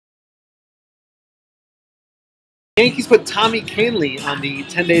Yankees put Tommy Kahnle on the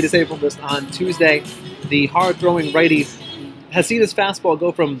 10-day disabled list on Tuesday. The hard-throwing righty has seen his fastball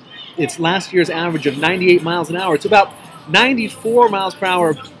go from its last year's average of 98 miles an hour to about 94 miles per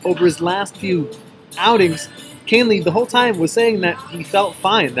hour over his last few outings. Kahnle, the whole time, was saying that he felt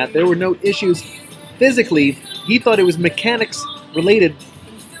fine, that there were no issues physically. He thought it was mechanics related.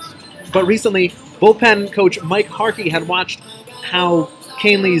 But recently, bullpen coach Mike Harkey had watched how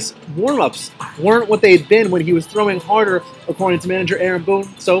Kahnle's warm-ups weren't what they had been when he was throwing harder, according to manager Aaron Boone.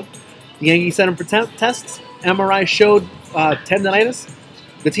 So the Yankees sent him for tests. MRI showed tendonitis.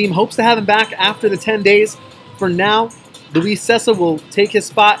 The team hopes to have him back after the 10 days. For now, Luis Cessa will take his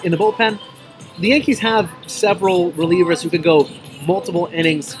spot in the bullpen. The Yankees have several relievers who can go multiple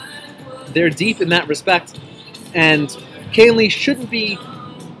innings. They're deep in that respect. And Kahnle shouldn't be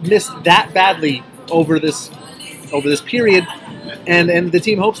missed that badly over this period. And the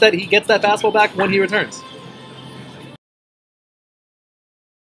team hopes that he gets that fastball back when he returns.